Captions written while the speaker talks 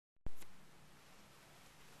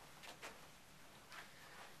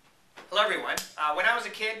Hello everyone. When I was a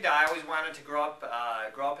kid, I always wanted to grow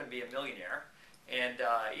up and be a millionaire, and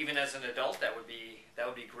even as an adult, that would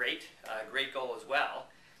be great, great goal as well.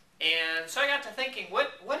 And so I got to thinking,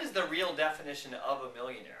 what is the real definition of a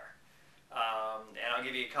millionaire? And I'll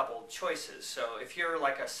give you a couple choices. So if you're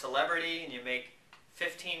like a celebrity and you make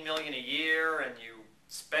 15 million a year and you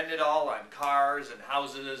spend it all on cars and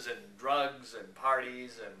houses and drugs and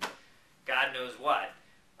parties and God knows what.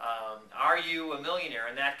 Are you a millionaire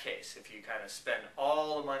in that case if you kind of spend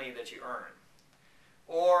all the money that you earn?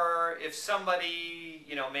 Or if somebody,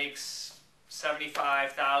 makes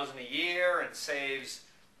 $75,000 a year and saves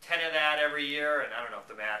 10 of that every year, and I don't know if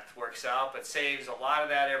the math works out, but saves a lot of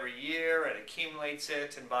that every year and accumulates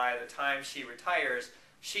it, and by the time she retires,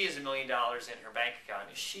 she has $1 million in her bank account.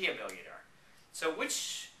 Is she a millionaire? So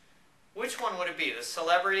which one would it be? The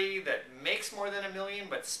celebrity that makes more than $1 million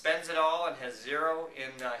but spends it all and has zero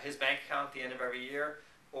in his bank account at the end of every year?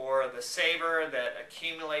 Or the saver that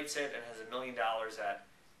accumulates it and has $1 million at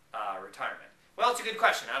retirement? Well, it's a good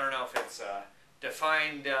question. I don't know if it's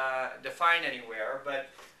defined anywhere, but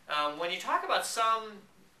when you talk about some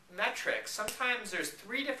metrics, sometimes there's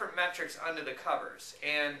 3 different metrics under the covers,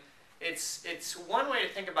 and it's one way to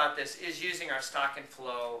think about this is using our stock and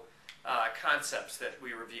flow concepts that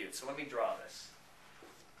we reviewed. So let me draw this.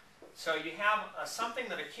 So you have something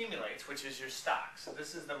that accumulates, which is your stock. So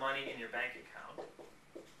this is the money in your bank account.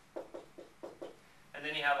 And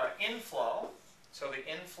then you have an inflow. So the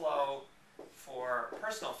inflow for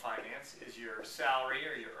personal finance is your salary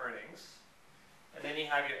or your earnings. And then you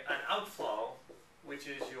have an outflow, which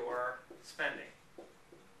is your spending.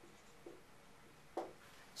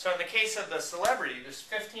 So in the case of the celebrity, there's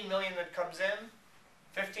 15 million that comes in,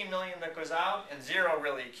 15 million that goes out, and 0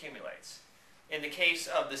 really accumulates. In the case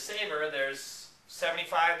of the saver, there's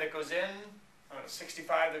 75 that goes in,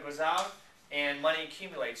 65 that goes out, and money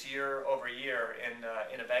accumulates year over year in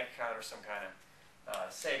a bank account or some kind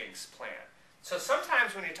of savings plan. So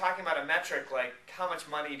sometimes when you're talking about a metric like how much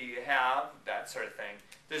money do you have, that sort of thing,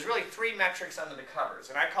 there's really 3 metrics under the covers,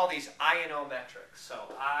 and I call these I and O metrics. So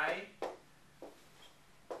I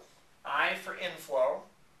for inflow.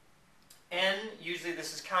 N, usually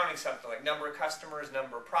this is counting something like number of customers,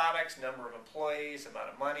 number of products, number of employees, amount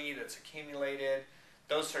of money that's accumulated,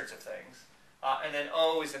 those sorts of things. And then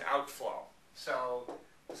O is an outflow. So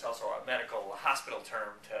it's also a medical hospital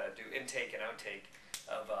term to do intake and outtake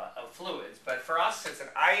of fluids. But for us, it's an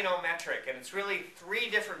I and O metric, and it's really 3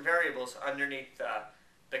 different variables underneath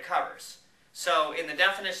the covers. So in the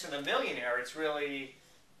definition of the millionaire, it's really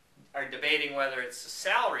are debating whether it's the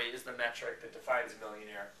salary is the metric that defines a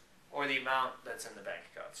millionaire, or the amount that's in the bank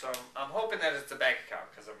account. So I'm hoping that it's the bank account,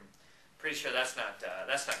 because I'm pretty sure that's not going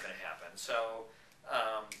to happen. So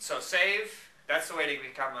so save, that's the way to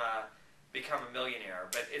become a millionaire.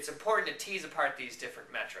 But it's important to tease apart these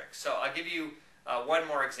different metrics. So I'll give you one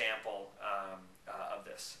more example of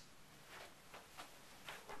this.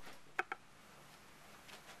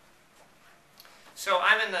 So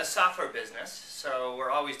I'm in the software business, so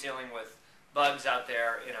we're always dealing with bugs out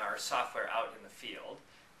there in our software out in the field.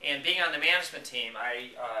 And being on the management team,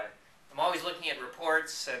 I'm always looking at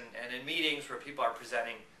reports and in meetings where people are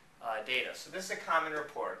presenting data. So this is a common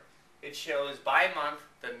report. It shows by month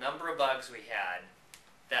the number of bugs we had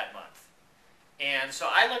that month. And so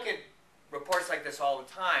I look at reports like this all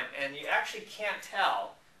the time, and you actually can't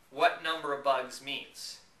tell what number of bugs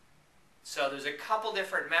means. So there's a couple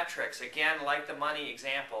different metrics, again, like the money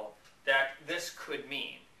example, that this could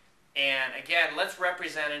mean. And again, let's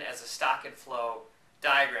represent it as a stock and flow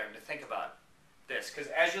diagram to think about this, because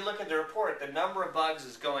as you look at the report, the number of bugs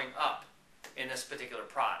is going up in this particular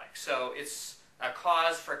product. So it's a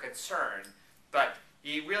cause for concern, but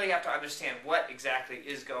you really have to understand what exactly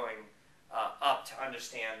is going up to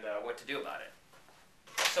understand what to do about it.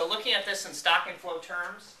 So looking at this in stock and flow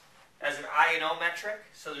terms as an I and O metric,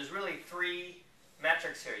 so there's really 3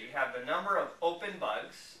 metrics here. You have the number of open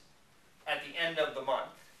bugs at the end of the month.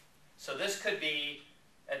 So this could be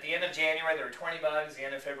at the end of January, there were 20 bugs. At the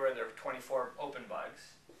end of February, there were 24 open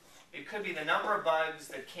bugs. It could be the number of bugs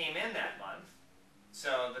that came in that month,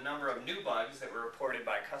 so the number of new bugs that were reported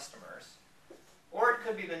by customers. Or it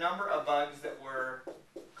could be the number of bugs that were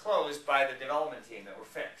closed by the development team that were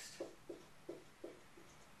fixed.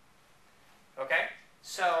 Okay?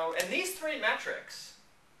 So, and these 3 metrics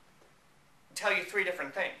tell you 3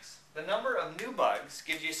 different things. The number of new bugs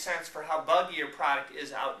gives you a sense for how buggy your product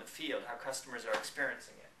is out in the field, how customers are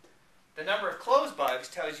experiencing it. The number of closed bugs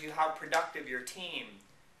tells you how productive your team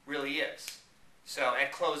really is. So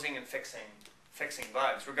at closing and fixing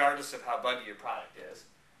bugs, regardless of how buggy your product is.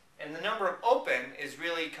 And the number of open is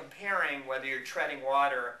really comparing whether you're treading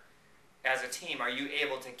water as a team, are you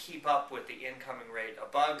able to keep up with the incoming rate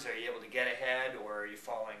of bugs? Are you able to get ahead, or are you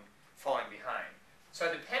falling behind?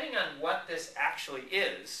 So depending on what this actually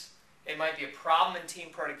is, it might be a problem in team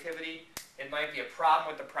productivity, it might be a problem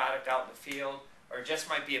with the product out in the field, or it just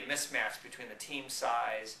might be a mismatch between the team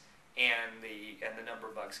size and the number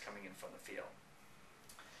of bugs coming in from the field.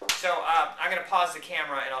 So I'm going to pause the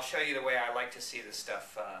camera and I'll show you the way I like to see this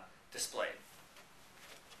stuff displayed.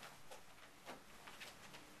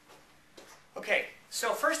 Okay,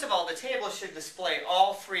 so first of all, the table should display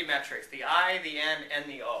all three metrics, the I, the N, and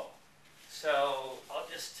the O. So I'll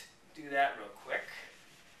just do that real quick.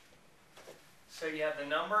 So you have the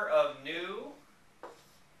number of new,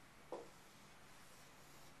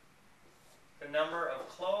 the number of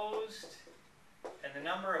closed, and the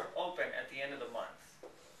number of open at the end of the month.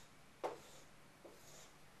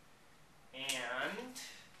 And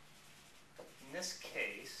in this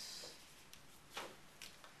case,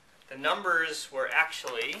 the numbers were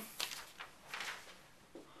actually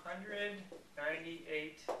 100,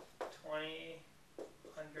 98, 20,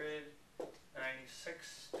 100,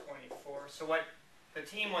 96, 24. So what the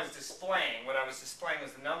team was displaying, what I was displaying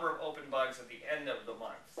was the number of open bugs at the end of the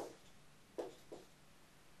month.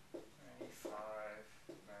 95,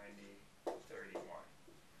 90, 31.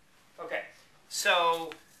 Okay,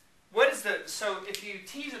 so what is so if you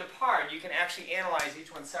tease it apart, you can actually analyze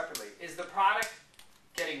each one separately. Is the product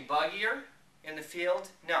getting buggier in the field?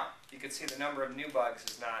 No. You can see the number of new bugs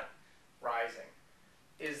is not rising.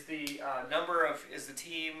 Is the is the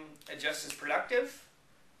team just as productive?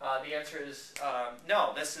 The answer is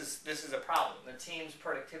no. This is a problem. The team's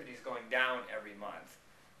productivity is going down every month.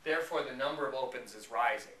 Therefore, the number of opens is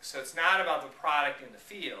rising. So it's not about the product in the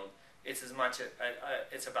field. It's as much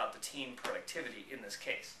it's about the team productivity in this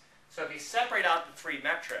case. So if you separate out the three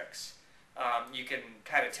metrics, you can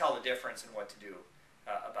kind of tell the difference and what to do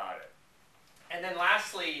about it. And then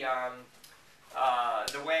lastly,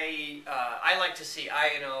 the way I like to see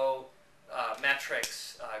I and O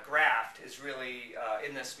metrics graphed is really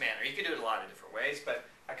in this manner. You can do it a lot of different ways, but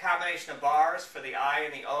a combination of bars for the I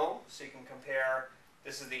and the O, so you can compare.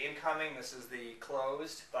 This is the incoming, this is the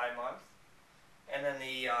closed by month, and then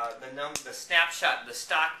the snapshot, the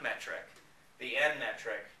stock metric, the N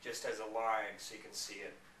metric, just as a line, so you can see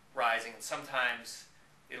it rising. And sometimes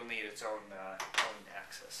it'll need its own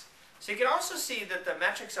axis. So you can also see that the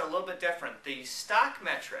metrics are a little bit different. The stock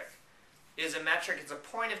metric is a metric, it's a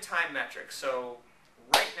point of time metric. So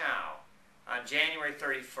right now, on January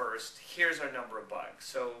 31st, here's our number of bugs.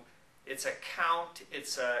 So it's a count,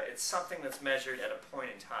 it's something that's measured at a point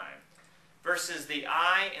in time. Versus the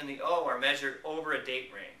I and the O are measured over a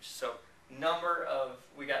date range. So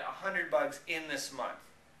we got 100 bugs in this month.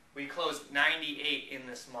 We closed 98 in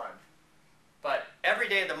this month. But every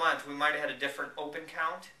day of the month, we might have had a different open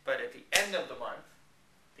count, but at the end of the month,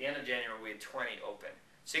 the end of January, we had 20 open.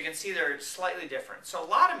 So you can see they're slightly different. So a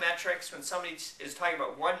lot of metrics, when somebody is talking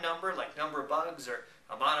about one number, like number of bugs or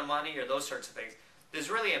amount of money or those sorts of things, there's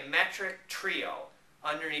really a metric trio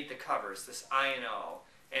underneath the covers, this I and O.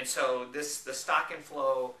 And so the stock and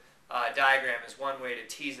flow diagram is one way to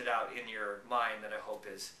tease it out in your mind that I hope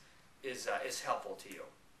is helpful to you.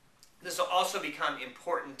 This will also become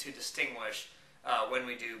important to distinguish when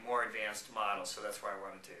we do more advanced models, so that's why I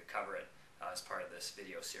wanted to cover it as part of this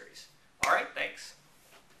video series. All right, thanks.